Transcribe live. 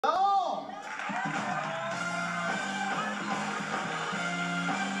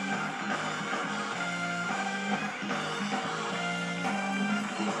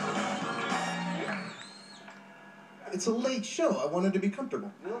It's a late show. I wanted to be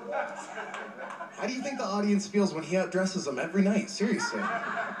comfortable. How do you think the audience feels when he outdresses them every night? Seriously. All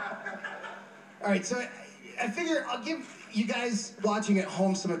right, so I figure I'll give you guys watching at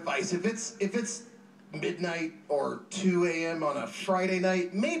home some advice. If it's midnight or 2 a.m. on a Friday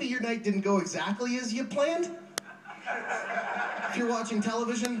night, maybe your night didn't go exactly as you planned. If you're watching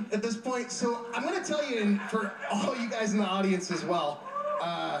television at this point. So I'm going to tell you, and for all you guys in the audience as well,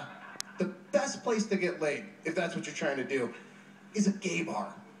 the best place to get laid, if that's what you're trying to do, is a gay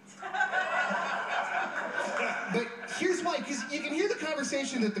bar. But here's why, because you can hear the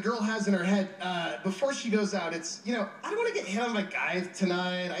conversation that the girl has in her head before she goes out. It's, you know, I don't want to get hit on by guys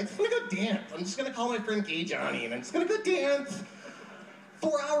tonight. I just want to go dance. I'm just going to call my friend Gay Johnny, and I'm just going to go dance.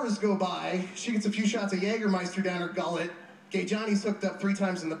 4 hours go by. She gets a few shots of Jägermeister down her gullet. Gay Johnny's hooked up 3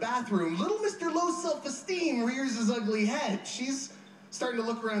 times in the bathroom. Little Mr. Low Self-Esteem rears his ugly head. She's starting to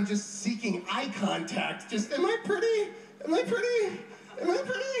look around just seeking eye contact. Just, am I pretty? Am I pretty? Am I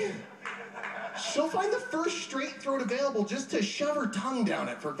pretty? She'll find the first straight throat available just to shove her tongue down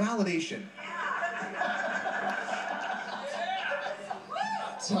it for validation.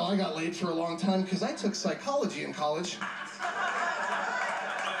 That's how I got laid for a long time, because I took psychology in college.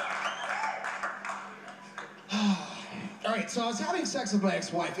 All right, so I was having sex with my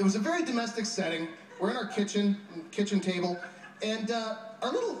ex-wife. It was a very domestic setting. We're in our kitchen table, and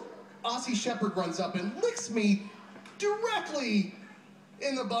our little Aussie Shepherd runs up and licks me directly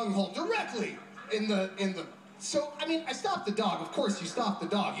in the bunghole, directly in the. So, I mean, I stopped the dog. Of course, you stop the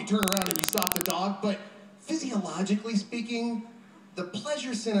dog. You turn around and you stop the dog. But physiologically speaking, the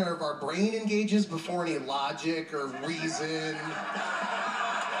pleasure center of our brain engages before any logic or reason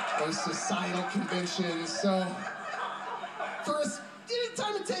or societal conventions. So, for any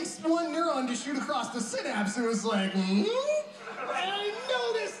time it takes one neuron to shoot across the synapse, it was like, and I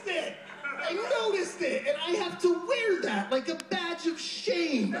noticed it. And I have to wear that like a badge of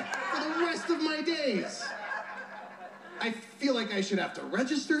shame for the rest of my days. I feel like I should have to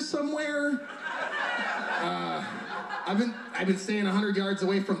register somewhere. I've been staying 100 yards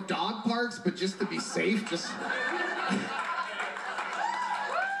away from dog parks, but just to be safe, just.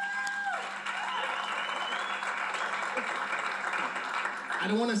 I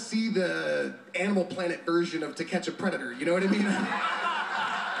don't want to see the Animal Planet version of To Catch a Predator, you know what I mean?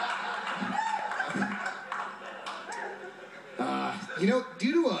 You know,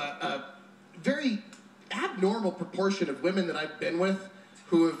 due to a very abnormal proportion of women that I've been with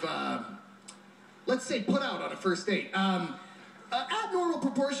who have, let's say, put out on a first date, an abnormal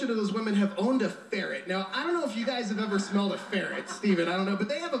proportion of those women have owned a ferret. Now, I don't know if you guys have ever smelled a ferret, Steven, I don't know, but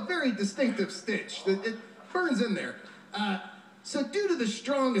they have a very distinctive stench. It burns in there. So due to the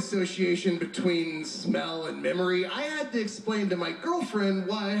strong association between smell and memory, I had to explain to my girlfriend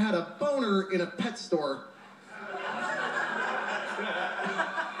why I had a boner in a pet store.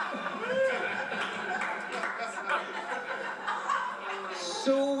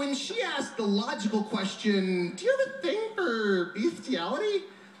 So when she asked the logical question, do you have a thing for bestiality?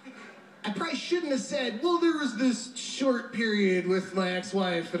 I probably shouldn't have said, well, there was this short period with my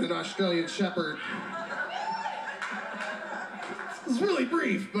ex-wife and an Australian Shepherd. It was really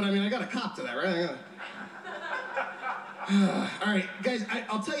brief, but I mean, I got to cop to that, right? All right, guys,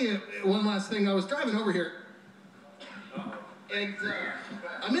 I'll tell you one last thing. I was driving over here, and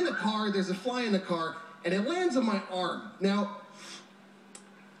I'm in the car. There's a fly in the car, and it lands on my arm. Now,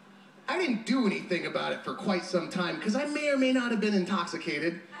 I didn't do anything about it for quite some time, because I may or may not have been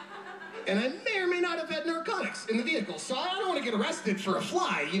intoxicated, and I may or may not have had narcotics in the vehicle, so I don't want to get arrested for a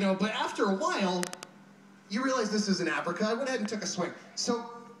fly, you know, but after a while, you realize this is in Africa. I went ahead and took a swing. So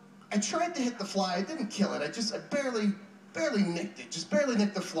I tried to hit the fly. I didn't kill it. I barely nicked it. Just barely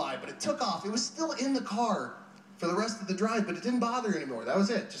nicked the fly, but it took off. It was still in the car for the rest of the drive, but it didn't bother anymore. That was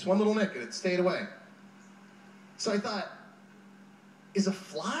it. Just one little nick, and it stayed away. So I thought, is a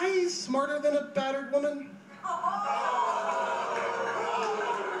fly smarter than a battered woman?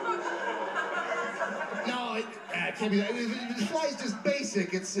 No, it can't be that. The fly's just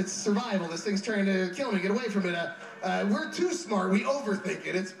basic. It's survival. This thing's trying to kill me. Get away from it. We're too smart. We overthink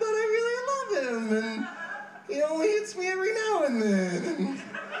it. But I really love him, and he only hits me every now and then. And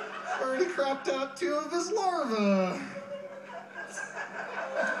I've already cropped out 2 of his larvae.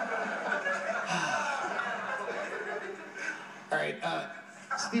 All right,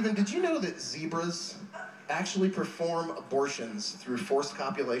 Steven, did you know that zebras actually perform abortions through forced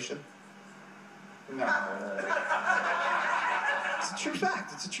copulation? No. It's a true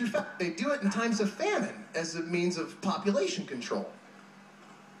fact. It's a true fact. They do it in times of famine as a means of population control.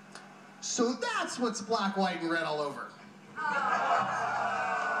 So that's what's black, white, and red all over.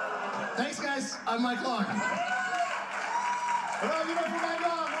 Thanks, guys. I'm Mike Long. Well, you know who that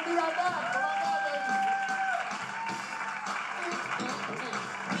dog. We'll be right back. Come on back, baby.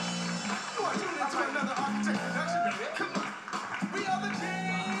 You are tuned into another Architect production, baby. Come on. We are the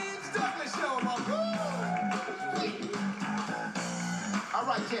James Douglas Show, my bro. All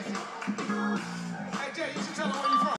right, Jesse.